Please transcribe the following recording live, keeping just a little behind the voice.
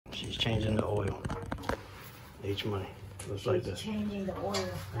changing the oil each month. Looks like this. Changing the oil.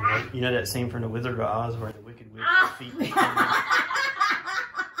 You know that scene from The Wizard of Oz where the Wicked Witch feet.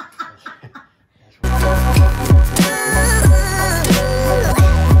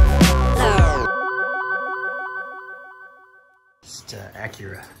 It's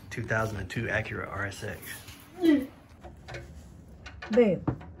Acura 2002 Acura RSX. Babe.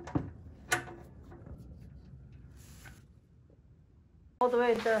 All the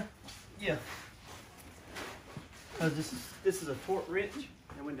way there. Yeah. This is a torque wrench,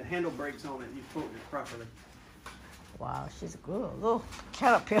 and when the handle breaks on it, you torque it properly. Wow, she's good. Look,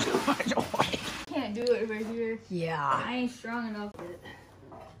 caterpillar. Can't do it right here. Yeah. I ain't strong enough.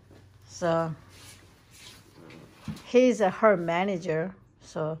 So he's her manager,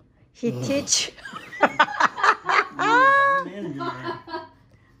 so he teach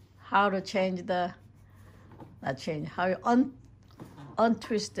how to change the, not change, how you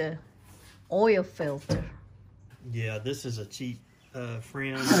untwist the oil filter. Yeah, this is a cheap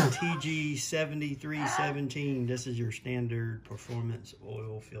Fram TG7317. This is your standard performance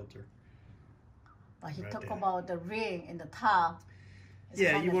oil filter. But he Right talked there. about the ring in the top. It's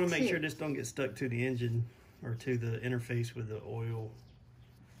Yeah, kind you of want to make cheap. sure this don't get stuck to the engine or to the interface with the oil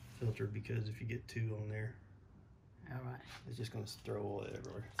filter, because if you get two on there, All right. it's just going to throw oil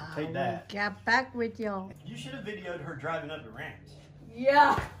everywhere. So I take will that. get back with y'all. You should have videoed her driving up the ramps.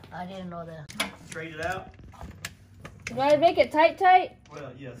 Yeah. I didn't know that. Trade it out. Do I make it tight?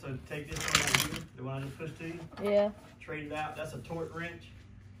 Well, yeah, so take this one right here, the one I just pushed to you. Yeah. Trade it out. That's a torque wrench,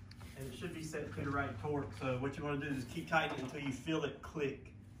 and it should be set to the right torque. So what you want to do is keep tightening until you feel it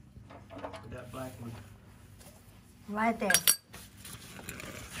click with that black one. Right there.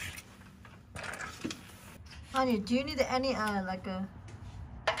 Honey, do you need any like a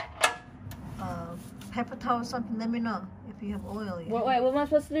paper towel or something? Let me know if you have oil. Wait, what am I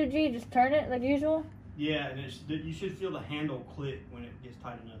supposed to do, G? Just turn it like usual? Yeah, and you should feel the handle click when it gets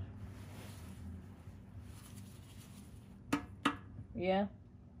tight enough. Yeah.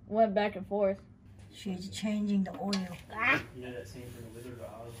 Went back and forth. She's changing the oil. You know that scene from The Wizard of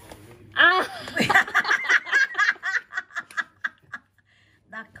Oz? Ah!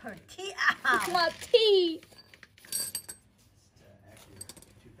 Knock her teeth It's out. my teeth.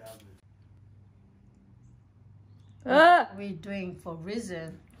 Ah! We're doing for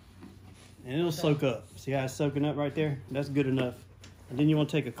reason. And it'll soak up. See how it's soaking up right there? That's good enough. And then you want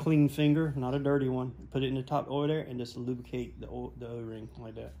to take a clean finger, not a dirty one, put it in the top oil there, and just lubricate the O-ring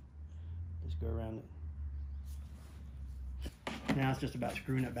like that. Just go around it. Now it's just about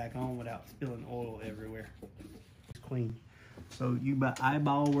screwing it back on without spilling oil everywhere. It's clean. So you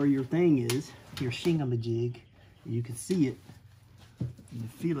eyeball where your thing is, your shingamajig. You can see it. You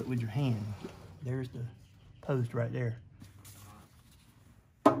feel it with your hand. There's the post right there.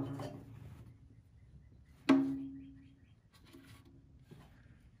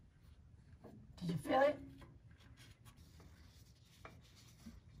 Did you feel it?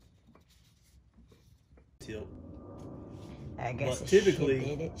 Tilt. I guess But she typically-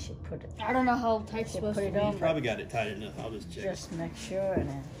 did it. She put it. I don't know how tight it's She supposed put to it be. on. You probably got it tight enough. I'll just check. Just make sure, and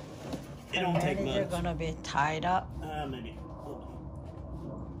then It don't take manager much. gonna be tied up. Maybe. Hold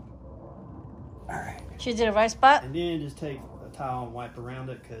on. All right. She did the right spot. And then just take a towel and wipe around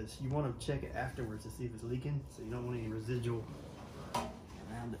it, because you want to check it afterwards to see if it's leaking. So you don't want any residual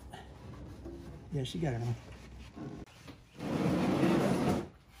around it. Yeah, she got it on.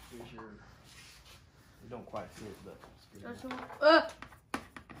 Here's your. It don't quite fit, but. it's good.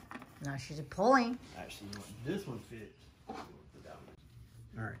 Now she's pulling. Actually, this one fits. All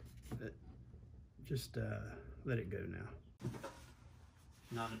right. Just let it go now.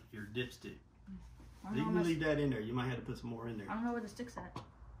 Not your dipstick. You can leave that in there. You might have to put some more in there. I don't know where the stick's at. Well,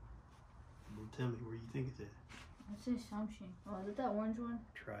 tell me where you think it's at. I'd say assumption. Oh, is it that orange one?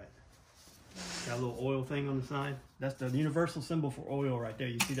 Try it. Got a little oil thing on the side. That's the universal symbol for oil right there.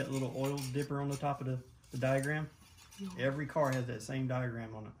 You see that little oil dipper on the top of the diagram? Every car has that same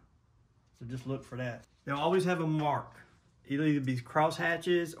diagram on it. So just look for that. They'll always have a mark. It'll either be cross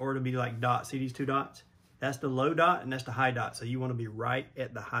hatches or it'll be like dots. See these two dots? That's the low dot and that's the high dot. So you want to be right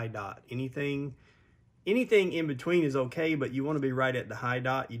at the high dot. Anything in between is okay, but you want to be right at the high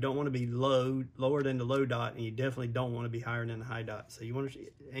dot. You don't want to be lower than the low dot, and you definitely don't want to be higher than the high dot. So you want to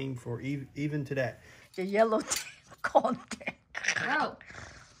aim for even to that. The yellow contact. No.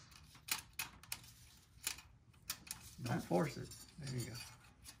 Don't force it. There you go.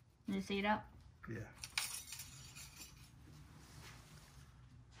 Did you see it out? Yeah.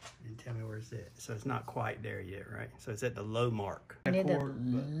 And tell me where it's at. So it's not quite there yet, right? So it's at the low mark. I need a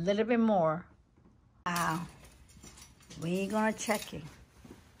little bit more. We're gonna check it.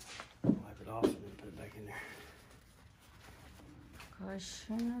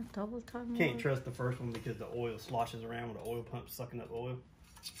 Double time. Can't trust the first one because the oil sloshes around with the oil pump sucking up oil.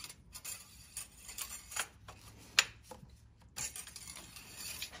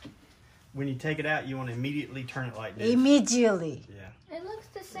 When you take it out, you want to immediately turn it like this. Immediately. Yeah. It looks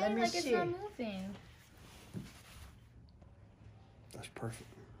the Let same, me like it's see. not moving. That's perfect.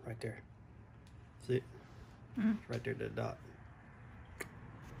 Right there. See it? Right there, that dot.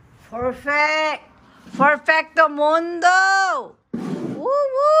 Perfect. Perfecto mundo. Woo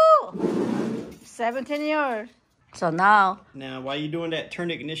woo. 17 years. So now Now, while you're doing that, turn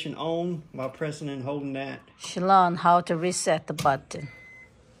the ignition on while pressing and holding that. she learned how to reset the button.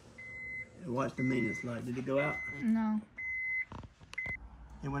 Watch the maintenance light. Did it go out? No.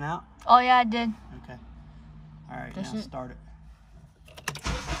 It went out? Oh yeah, I did. Okay. All right, Does now it- start it.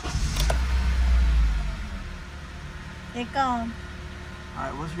 It gone. All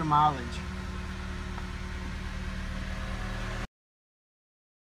right, what's your mileage?